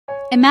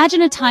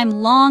Imagine a time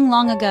long,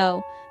 long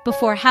ago,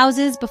 before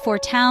houses, before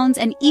towns,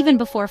 and even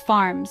before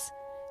farms.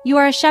 You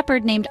are a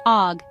shepherd named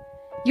Og.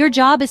 Your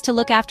job is to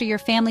look after your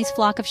family's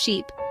flock of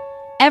sheep.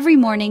 Every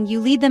morning, you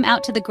lead them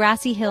out to the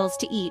grassy hills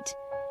to eat.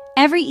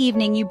 Every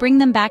evening, you bring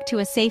them back to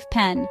a safe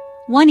pen.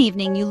 One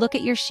evening, you look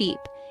at your sheep.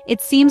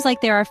 It seems like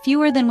there are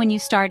fewer than when you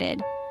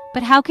started.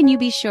 But how can you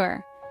be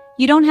sure?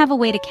 You don't have a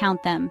way to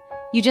count them.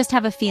 You just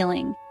have a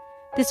feeling.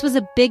 This was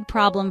a big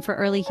problem for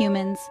early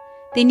humans.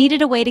 They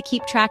needed a way to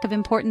keep track of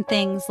important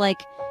things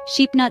like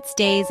sheep nuts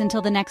days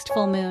until the next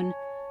full moon.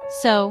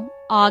 So,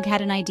 Og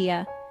had an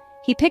idea.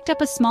 He picked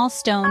up a small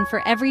stone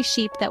for every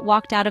sheep that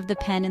walked out of the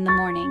pen in the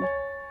morning.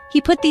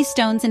 He put these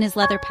stones in his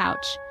leather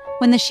pouch.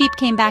 When the sheep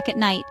came back at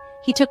night,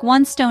 he took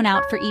one stone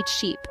out for each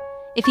sheep.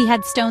 If he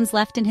had stones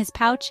left in his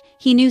pouch,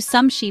 he knew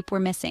some sheep were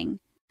missing.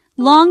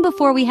 Long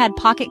before we had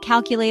pocket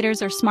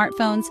calculators or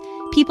smartphones,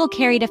 people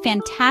carried a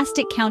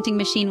fantastic counting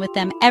machine with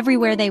them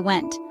everywhere they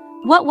went.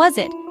 What was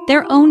it?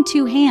 Their own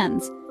two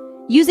hands.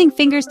 Using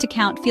fingers to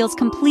count feels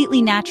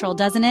completely natural,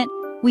 doesn't it?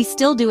 We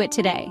still do it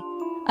today.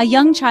 A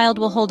young child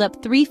will hold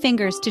up 3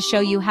 fingers to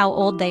show you how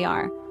old they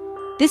are.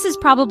 This is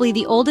probably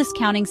the oldest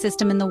counting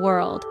system in the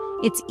world.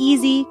 It's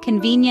easy,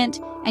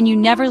 convenient, and you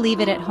never leave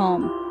it at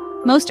home.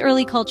 Most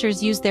early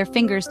cultures used their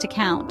fingers to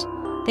count.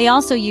 They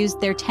also used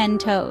their 10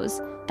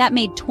 toes. That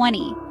made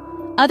 20.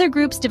 Other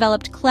groups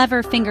developed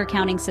clever finger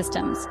counting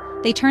systems.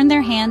 They turned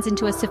their hands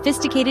into a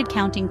sophisticated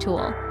counting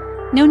tool.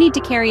 No need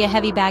to carry a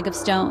heavy bag of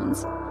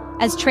stones.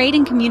 As trade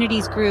and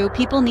communities grew,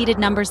 people needed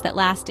numbers that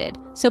lasted,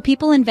 so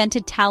people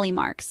invented tally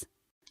marks.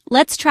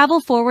 Let's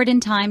travel forward in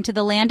time to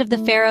the land of the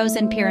pharaohs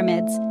and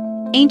pyramids.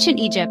 Ancient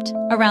Egypt,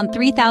 around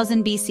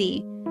 3000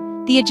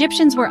 BC. The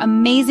Egyptians were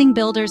amazing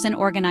builders and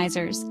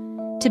organizers.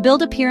 To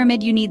build a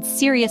pyramid, you need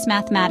serious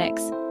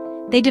mathematics.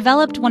 They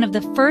developed one of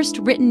the first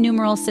written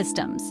numeral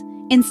systems.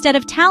 Instead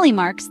of tally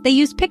marks, they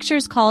used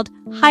pictures called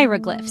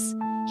hieroglyphs.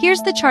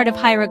 Here's the chart of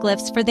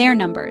hieroglyphs for their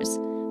numbers.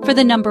 For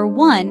the number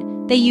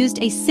 1, they used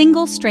a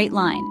single straight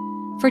line.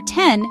 For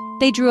 10,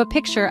 they drew a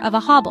picture of a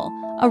hobble,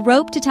 a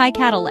rope to tie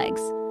cattle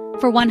legs.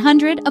 For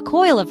 100, a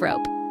coil of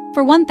rope.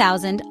 For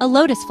 1000, a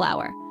lotus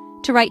flower.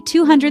 To write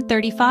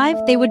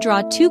 235, they would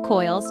draw 2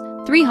 coils,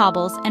 3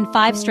 hobbles, and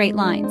 5 straight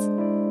lines.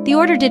 The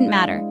order didn't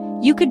matter.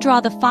 You could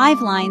draw the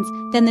 5 lines,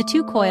 then the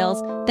 2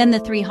 coils, then the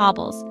 3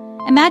 hobbles.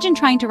 Imagine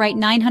trying to write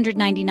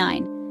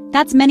 999.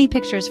 That's many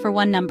pictures for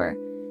one number.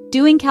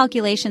 Doing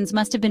calculations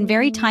must have been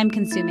very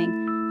time-consuming,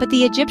 but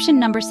the Egyptian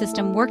number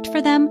system worked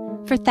for them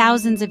for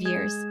thousands of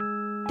years.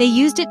 They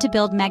used it to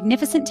build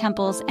magnificent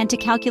temples and to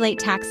calculate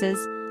taxes,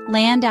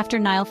 land after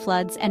Nile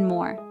floods, and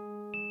more.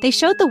 They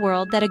showed the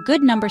world that a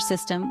good number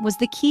system was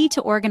the key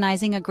to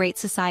organizing a great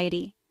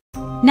society.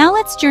 Now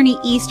let's journey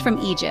east from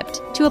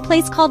Egypt to a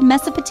place called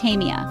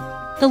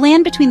Mesopotamia, the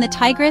land between the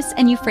Tigris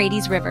and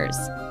Euphrates rivers.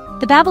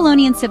 The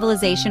Babylonian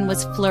civilization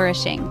was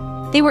flourishing.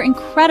 They were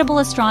incredible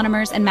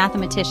astronomers and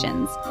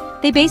mathematicians.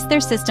 They based their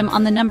system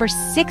on the number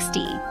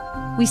 60.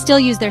 We still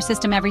use their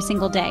system every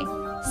single day.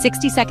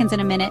 60 seconds in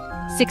a minute,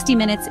 60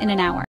 minutes in an hour.